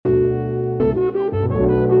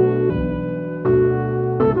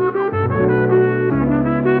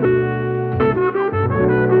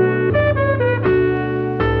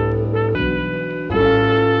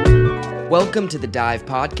Welcome to the Dive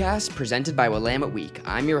Podcast, presented by Willamette Week.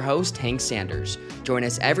 I'm your host, Hank Sanders. Join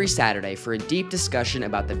us every Saturday for a deep discussion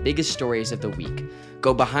about the biggest stories of the week.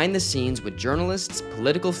 Go behind the scenes with journalists,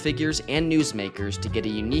 political figures, and newsmakers to get a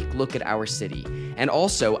unique look at our city. And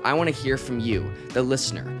also, I want to hear from you, the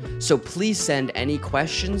listener. So please send any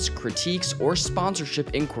questions, critiques, or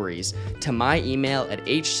sponsorship inquiries to my email at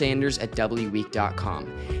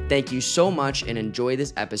hsanders@wweek.com. Thank you so much and enjoy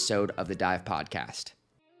this episode of the Dive Podcast.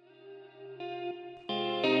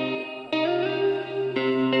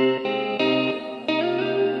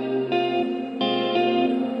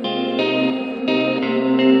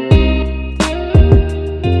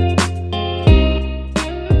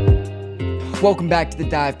 Welcome back to the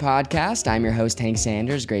Dive Podcast. I'm your host, Hank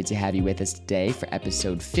Sanders. Great to have you with us today for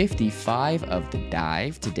episode 55 of The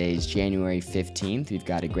Dive. Today is January 15th. We've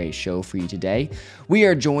got a great show for you today. We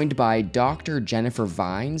are joined by Dr. Jennifer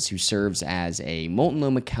Vines, who serves as a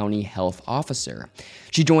Multnomah County Health Officer.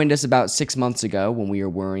 She joined us about 6 months ago when we were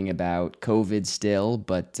worrying about COVID still,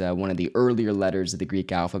 but one of the earlier letters of the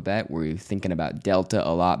Greek alphabet. We were thinking about Delta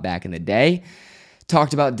a lot back in the day.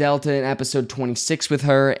 Talked about Delta in episode 26 with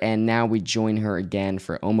her, and now we join her again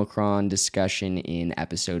for Omicron discussion in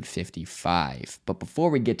episode 55. But before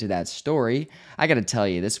we get to that story, I gotta tell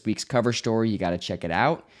you, this week's cover story, you gotta check it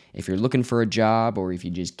out. If you're looking for a job or if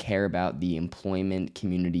you just care about the employment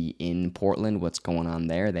community in Portland, what's going on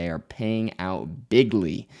there, they are paying out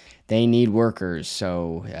bigly. They need workers,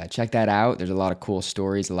 so check that out. There's a lot of cool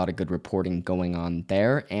stories, a lot of good reporting going on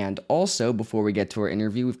there. And also, before we get to our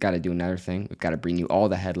interview, we've got to do another thing. We've got to bring you all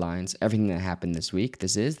the headlines, everything that happened this week.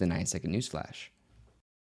 This is the 9-second news flash.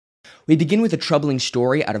 We begin with a troubling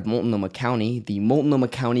story out of Multnomah County. The Multnomah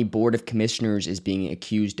County Board of Commissioners is being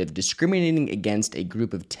accused of discriminating against a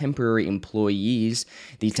group of temporary employees.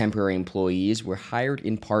 These temporary employees were hired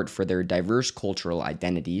in part for their diverse cultural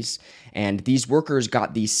identities, and these workers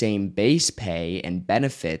got the same base pay and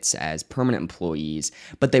benefits as permanent employees,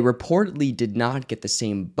 but they reportedly did not get the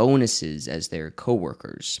same bonuses as their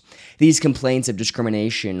coworkers. These complaints of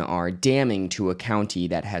discrimination are damning to a county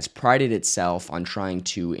that has prided itself on trying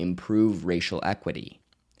to improve racial equity.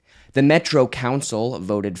 The Metro Council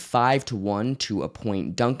voted 5-1 to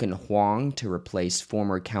appoint Duncan Huang to replace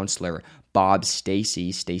former councilor Bob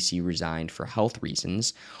Stacy. Stacy resigned for health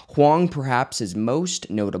reasons. Huang perhaps is most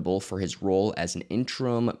notable for his role as an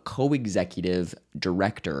interim co-executive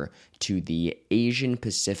director to the Asian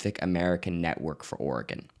Pacific American Network for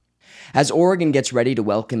Oregon. As Oregon gets ready to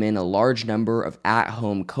welcome in a large number of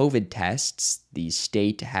at-home COVID tests, the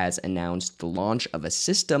state has announced the launch of a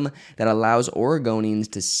system that allows Oregonians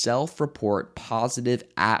to self-report positive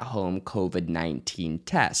at-home COVID-19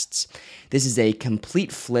 tests. This is a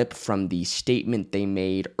complete flip from the statement they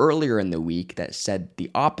made earlier in the week that said the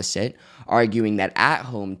opposite, arguing that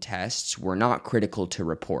at-home tests were not critical to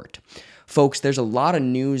report. Folks, there's a lot of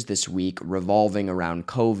news this week revolving around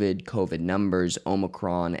COVID numbers,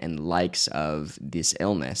 Omicron, and likes of this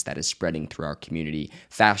illness that is spreading through our community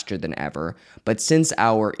faster than ever. But since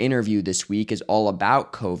our interview this week is all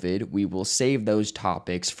about COVID, we will save those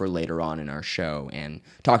topics for later on in our show and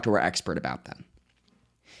talk to our expert about them.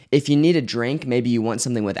 If you need a drink, maybe you want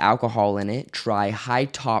something with alcohol in it, try High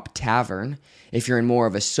Top Tavern. If you're in more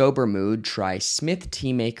of a sober mood, try Smith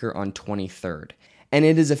Tea Maker on 23rd. And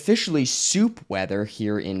it is officially soup weather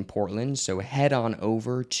here in Portland, so head on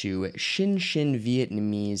over to Shin Shin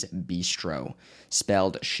Vietnamese Bistro.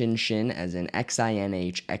 Spelled Shin Shin as in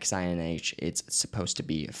XINH. It's supposed to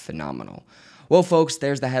be phenomenal. Well, folks,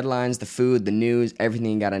 there's the headlines, the food, the news,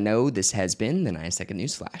 everything you gotta know. This has been the 9-second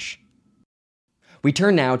news flash. We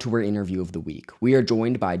turn now to our interview of the week. We are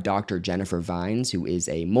joined by Dr. Jennifer Vines, who is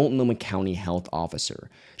a Multnomah County Health Officer.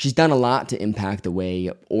 She's done a lot to impact the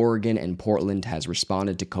way Oregon and Portland has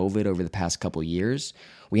responded to COVID over the past couple years.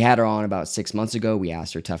 We had her on about 6 months ago. We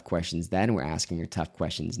asked her tough questions then. We're asking her tough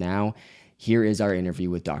questions now. Here is our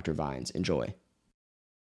interview with Dr. Vines. Enjoy.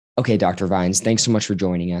 Okay, Dr. Vines, thanks so much for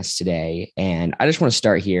joining us today. And I just want to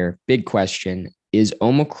start here. Big question. Is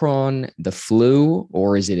Omicron the flu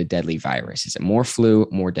or is it a deadly virus? Is it more flu,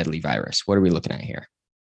 more deadly virus? What are we looking at here?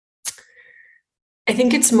 I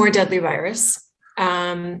think it's more deadly virus.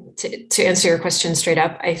 To answer your question straight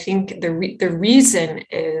up, I think the reason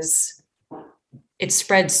is it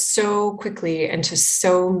spreads so quickly and to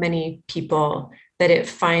so many people that it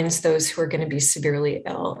finds those who are going to be severely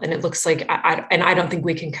ill. And it looks like, I don't think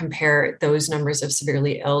we can compare those numbers of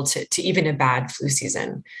severely ill to even a bad flu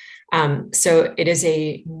season. So it is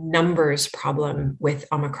a numbers problem with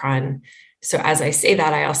Omicron. So as I say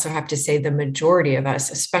that, I also have to say the majority of us,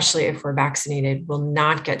 especially if we're vaccinated, will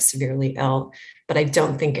not get severely ill. But I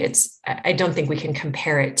don't think we can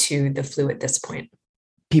compare it to the flu at this point.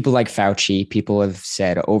 People like Fauci, people have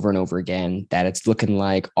said over and over again that it's looking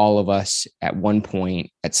like all of us at one point,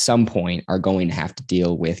 at some point, are going to have to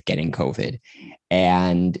deal with getting COVID.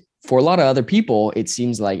 And for a lot of other people, it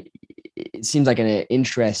seems like an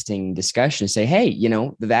interesting discussion to say, hey,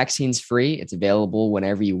 the vaccine's free. It's available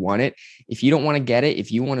whenever you want it. If you don't want to get it,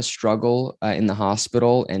 if you want to struggle in the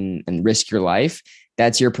hospital and risk your life,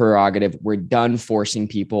 that's your prerogative. We're done forcing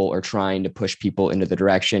people or trying to push people into the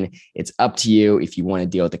direction. It's up to you if you want to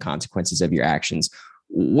deal with the consequences of your actions.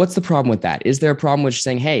 What's the problem with that? Is there a problem with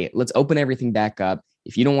saying, hey, let's open everything back up?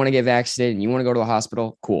 If you don't want to get vaccinated and you want to go to the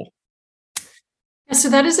hospital, cool. So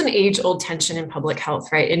that is an age-old tension in public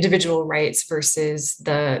health, right? Individual rights versus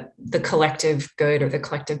the collective good or the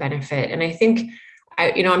collective benefit. And I think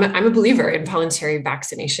I'm a believer in voluntary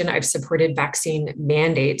vaccination. I've supported vaccine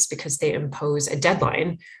mandates because they impose a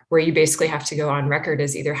deadline where you basically have to go on record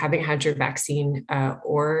as either having had your vaccine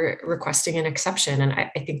or requesting an exception. And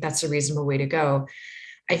I think that's a reasonable way to go.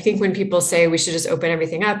 I think when people say we should just open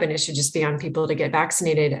everything up and it should just be on people to get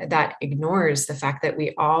vaccinated, that ignores the fact that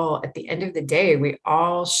we all, at the end of the day, we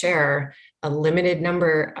all share a limited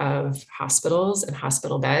number of hospitals and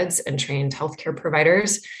hospital beds and trained healthcare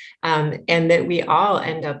providers, and that we all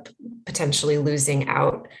end up potentially losing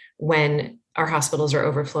out when our hospitals are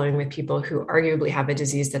overflowing with people who arguably have a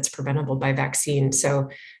disease that's preventable by vaccine. So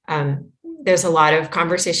there's a lot of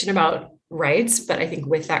conversation about rights, but I think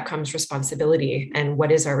with that comes responsibility. And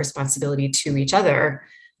what is our responsibility to each other,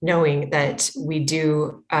 knowing that we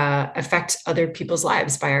do affect other people's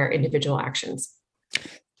lives by our individual actions?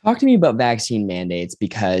 Talk to me about vaccine mandates,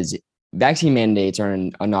 because vaccine mandates are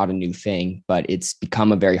not a new thing, but it's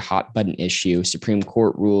become a very hot button issue. Supreme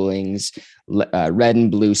Court rulings, red and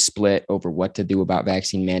blue split over what to do about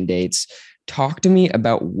vaccine mandates. Talk to me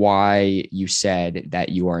about why you said that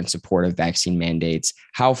you are in support of vaccine mandates.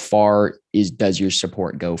 How far does your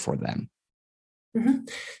support go for them? Mm-hmm.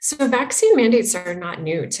 So vaccine mandates are not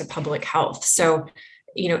new to public health. So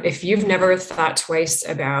if you've never thought twice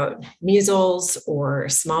about measles or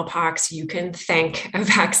smallpox, you can thank a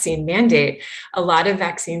vaccine mandate. A lot of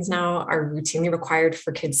vaccines now are routinely required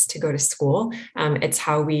for kids to go to school. It's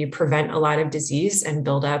how we prevent a lot of disease and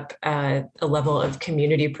build up a level of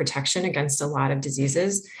community protection against a lot of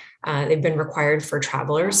diseases. They've been required for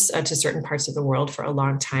travelers to certain parts of the world for a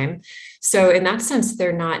long time. So in that sense,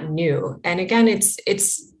 they're not new. And again,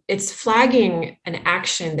 it's flagging an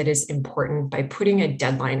action that is important by putting a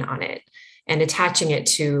deadline on it and attaching it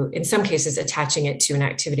to an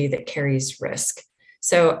activity that carries risk.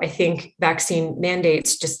 So I think vaccine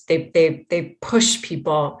mandates they push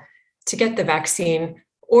people to get the vaccine,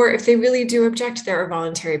 or if they really do object, there are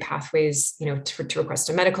voluntary pathways, to request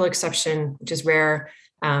a medical exception, which is rare.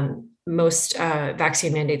 Most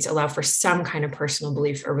vaccine mandates allow for some kind of personal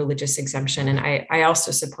belief or religious exemption. And I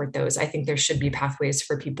also support those. I think there should be pathways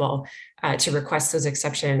for people to request those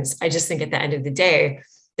exceptions. I just think at the end of the day,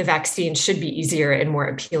 the vaccine should be easier and more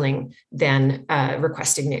appealing than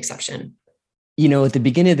requesting the exception. At the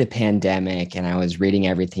beginning of the pandemic, and I was reading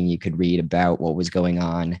everything you could read about what was going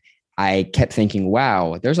on, I kept thinking,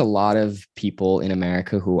 wow, there's a lot of people in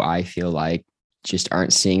America who I feel like just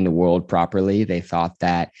aren't seeing the world properly. They thought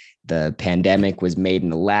that the pandemic was made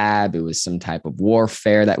in a lab. It was some type of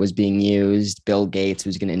warfare that was being used. Bill Gates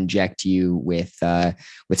was going to inject you with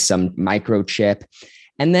some microchip.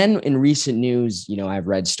 And then in recent news, I've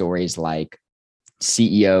read stories like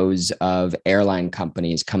CEOs of airline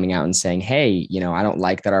companies coming out and saying, hey, I don't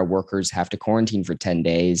like that our workers have to quarantine for 10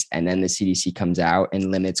 days. And then the CDC comes out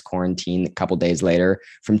and limits quarantine a couple of days later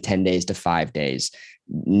from 10 days to 5 days.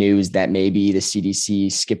 News that maybe the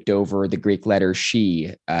CDC skipped over the Greek letter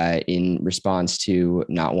she in response to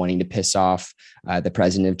not wanting to piss off the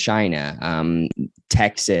president of China.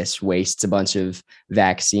 Texas wastes a bunch of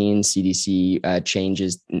vaccines. CDC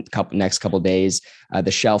changes next couple of days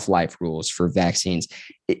the shelf life rules for vaccines.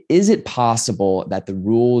 Is it possible that the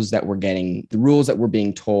rules that we're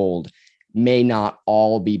being told may not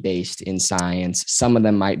all be based in science? Some of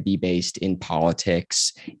them might be based in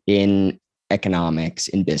politics, in economics,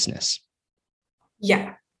 in business?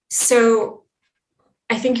 Yeah. So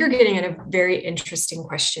I think you're getting at a very interesting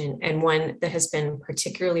question, and one that has been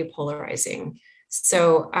particularly polarizing.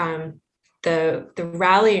 So the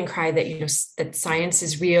rallying cry that that science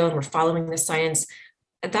is real and we're following the science,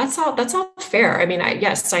 That's all fair. I mean,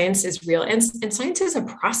 yes, science is real, and science is a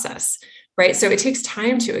process, right? So it takes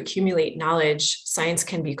time to accumulate knowledge. Science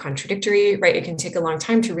can be contradictory, right? It can take a long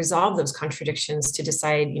time to resolve those contradictions, to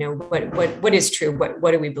decide, what is true,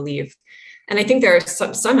 what do we believe. And I think there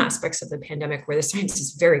are some aspects of the pandemic where the science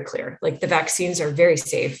is very clear. Like the vaccines are very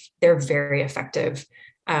safe, they're very effective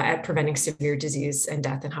at preventing severe disease and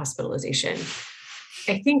death and hospitalization.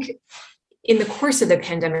 I think in the course of the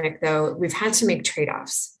pandemic, though, we've had to make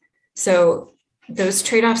trade-offs. So those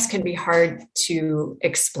trade-offs can be hard to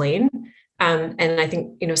explain. And I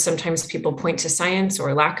think, sometimes people point to science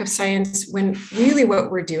or lack of science when really what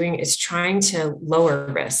we're doing is trying to lower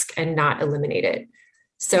risk and not eliminate it.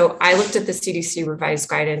 So I looked at the CDC revised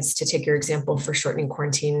guidance, to take your example, for shortening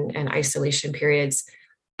quarantine and isolation periods.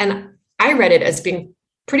 And I read it as being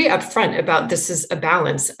pretty upfront about this is a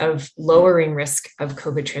balance of lowering risk of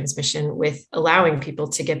COVID transmission with allowing people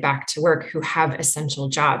to get back to work who have essential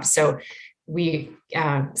jobs. So we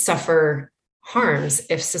suffer harms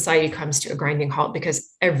if society comes to a grinding halt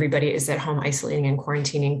because everybody is at home isolating and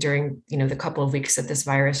quarantining during, the couple of weeks that this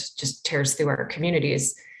virus just tears through our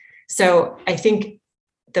communities. So I think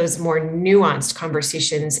those more nuanced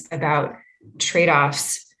conversations about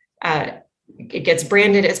trade-offs, it gets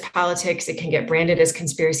branded as politics, it can get branded as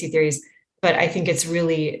conspiracy theories, but I think it's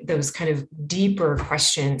really those kind of deeper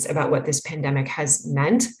questions about what this pandemic has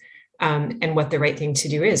meant, and what the right thing to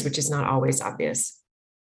do is, which is not always obvious.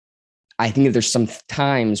 I think that there's some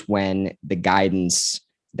times when the guidance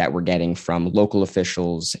that we're getting from local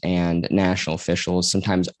officials and national officials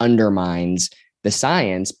sometimes undermines the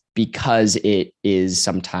science because it is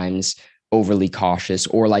sometimes overly cautious,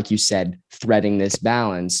 or like you said, threading this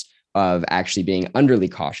balance of actually being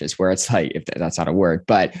underly cautious, where it's like, if that's not a word,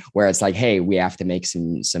 but where it's like, hey, we have to make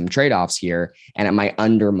some trade-offs here, and it might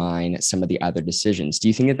undermine some of the other decisions. Do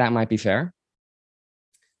you think that might be fair?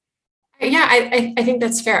 Yeah, I think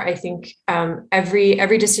that's fair. I think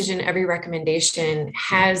every decision, every recommendation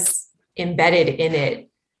has embedded in it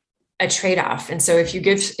a trade-off. And so if you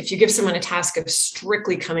give someone a task of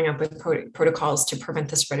strictly coming up with protocols to prevent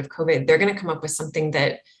the spread of COVID, they're going to come up with something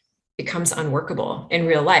that becomes unworkable in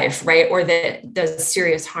real life, right? Or that does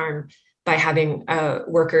serious harm by having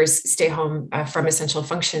workers stay home from essential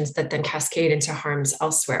functions that then cascade into harms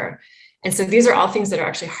elsewhere. And so these are all things that are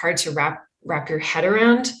actually hard to wrap your head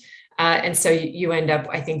around. And so you end up,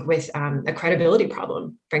 I think, with a credibility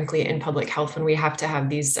problem, frankly, in public health, when we have to have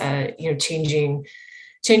these,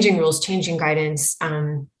 changing rules, changing guidance,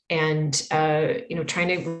 and trying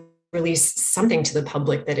to release something to the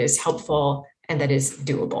public that is helpful and that is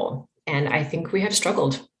doable. And I think we have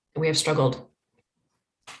struggled.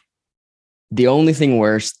 The only thing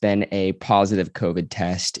worse than a positive COVID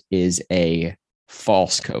test is a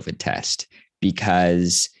false COVID test,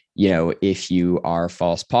 because, if you are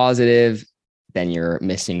false positive, then you're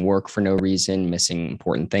missing work for no reason, missing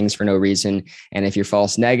important things for no reason. And if you're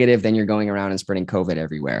false negative, then you're going around and spreading COVID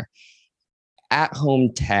everywhere.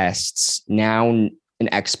 At-home tests, now an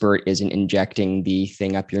expert isn't injecting the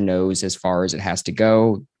thing up your nose as far as it has to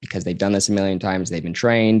go, because they've done this a million times. They've been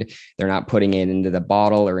trained. They're not putting it into the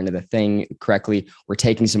bottle or into the thing correctly. We're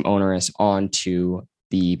taking some onus onto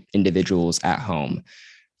the individuals at home.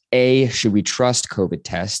 A, should we trust COVID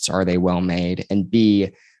tests? Are they well made? And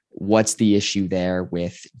B, what's the issue there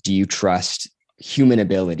with, do you trust human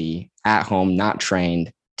ability at home, not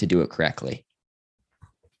trained, to do it correctly?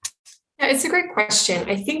 Yeah, it's a great question.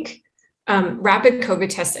 I think rapid COVID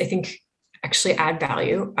tests, I think, actually add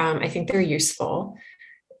value. I think they're useful.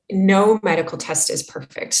 No medical test is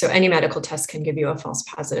perfect. So any medical test can give you a false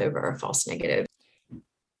positive or a false negative.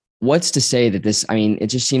 What's to say that it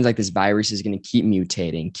just seems like this virus is going to keep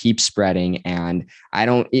mutating, keep spreading. And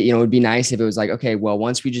it would be nice if it was like, okay, well,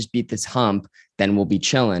 once we just beat this hump, then we'll be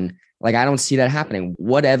chilling. Like, I don't see that happening.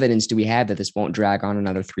 What evidence do we have that this won't drag on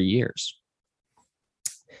another 3 years?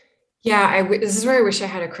 Yeah, this is where I wish I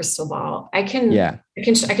had a crystal ball. I can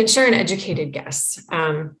share an educated guess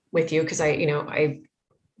with you, because I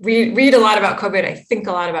read a lot about COVID. I think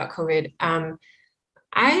a lot about COVID.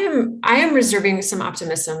 I am reserving some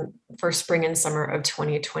optimism for spring and summer of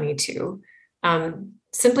 2022,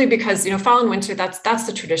 simply because, fall and winter, that's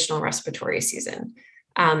the traditional respiratory season.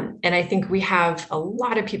 And I think we have a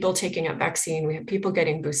lot of people taking up vaccine. We have people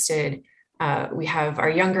getting boosted. We have our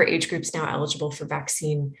younger age groups now eligible for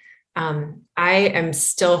vaccine. I am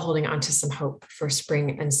still holding on to some hope for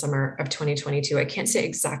spring and summer of 2022. I can't say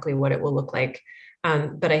exactly what it will look like.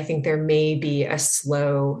 But I think there may be a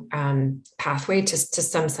slow pathway to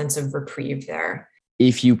some sense of reprieve there.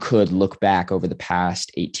 if you could look back over the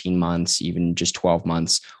past 18 months, even just 12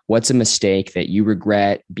 months, what's a mistake that you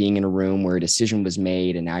regret being in a room where a decision was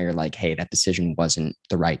made and now you're like, hey, that decision wasn't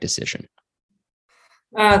the right decision?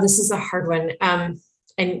 This is a hard one.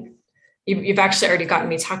 And you've actually already gotten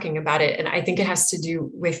me talking about it. And I think it has to do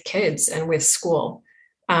with kids and with school.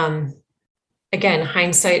 Again,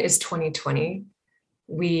 hindsight is 2020.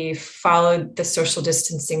 We followed the social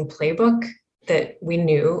distancing playbook that we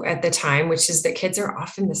knew at the time, which is that kids are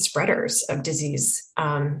often the spreaders of disease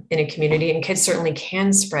in a community, and kids certainly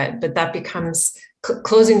can spread, but that becomes,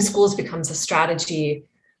 closing schools becomes a strategy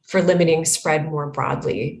for limiting spread more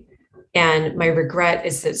broadly. And my regret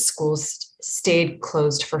is that schools stayed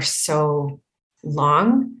closed for so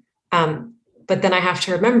long. But then I have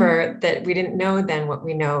to remember that we didn't know then what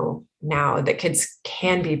we know now, that kids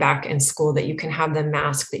can be back in school, that you can have them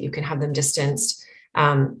masked, that you can have them distanced,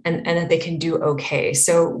 and that they can do okay.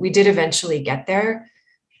 So we did eventually get there,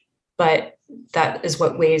 but that is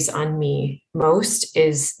what weighs on me most,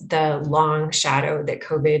 is the long shadow that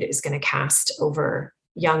COVID is going to cast over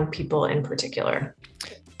young people in particular.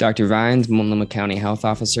 Dr. Vines, Multnomah County Health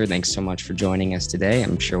Officer, thanks so much for joining us today.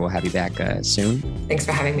 I'm sure we'll have you back soon. Thanks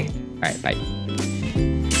for having me. All right, bye.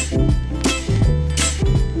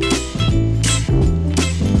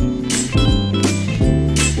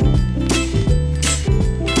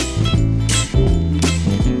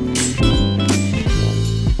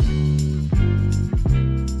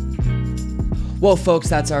 Well, folks,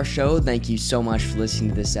 that's our show. Thank you so much for listening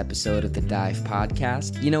to this episode of the Dive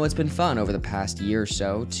Podcast. You know, it's been fun over the past year or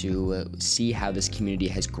so to see how this community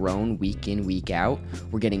has grown week in, week out.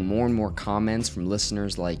 We're getting more and more comments from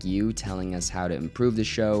listeners like you telling us how to improve the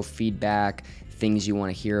show, feedback, things you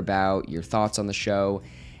want to hear about, your thoughts on the show.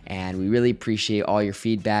 And we really appreciate all your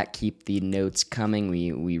feedback. Keep the notes coming.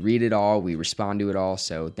 We read it all. We respond to it all.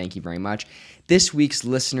 So thank you very much. This week's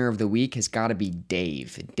listener of the week has got to be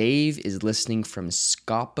Dave. Dave is listening from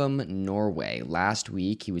Skopum, Norway. Last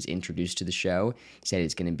week, he was introduced to the show. He said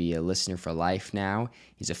he's going to be a listener for life now.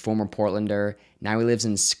 He's a former Portlander. Now he lives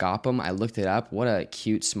in Skopum. I looked it up. What a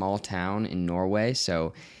cute small town in Norway.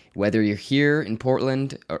 So whether you're here in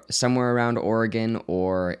Portland, or somewhere around Oregon,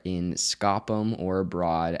 or in Skopum or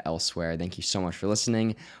abroad elsewhere, thank you so much for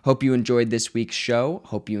listening. Hope you enjoyed this week's show.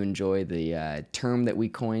 Hope you enjoy the term that we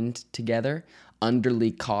coined together,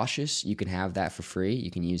 underly cautious. You can have that for free.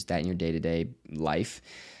 You can use that in your day-to-day life.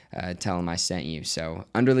 Tell them I sent you. So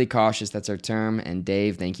underly cautious, that's our term. And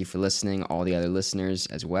Dave, thank you for listening. All the other listeners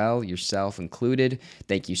as well, yourself included.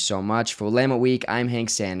 Thank you so much. For Willamette Week, I'm Hank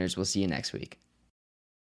Sanders. We'll see you next week.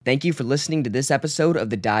 Thank you for listening to this episode of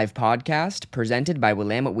the Dive Podcast, presented by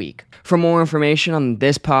Willamette Week. For more information on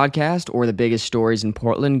this podcast or the biggest stories in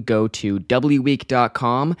Portland, go to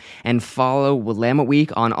wweek.com and follow Willamette Week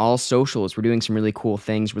on all socials. We're doing some really cool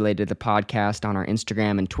things related to the podcast on our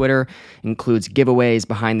Instagram and Twitter. Includes giveaways,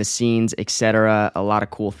 behind the scenes, etc. A lot of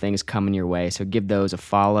cool things coming your way, so give those a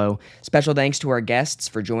follow. Special thanks to our guests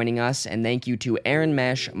for joining us, and thank you to Aaron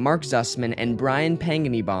Mesh, Mark Zussman, and Brian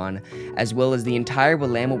Panganibon, as well as the entire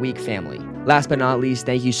Willamette Week family. Last but not least,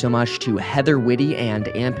 thank you so much to Heather Whitty and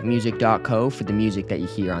ampmusic.co for the music that you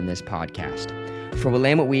hear on this podcast. For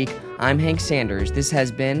Willamette Week, I'm Hank Sanders. This has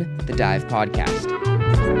been the Dive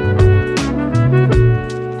Podcast.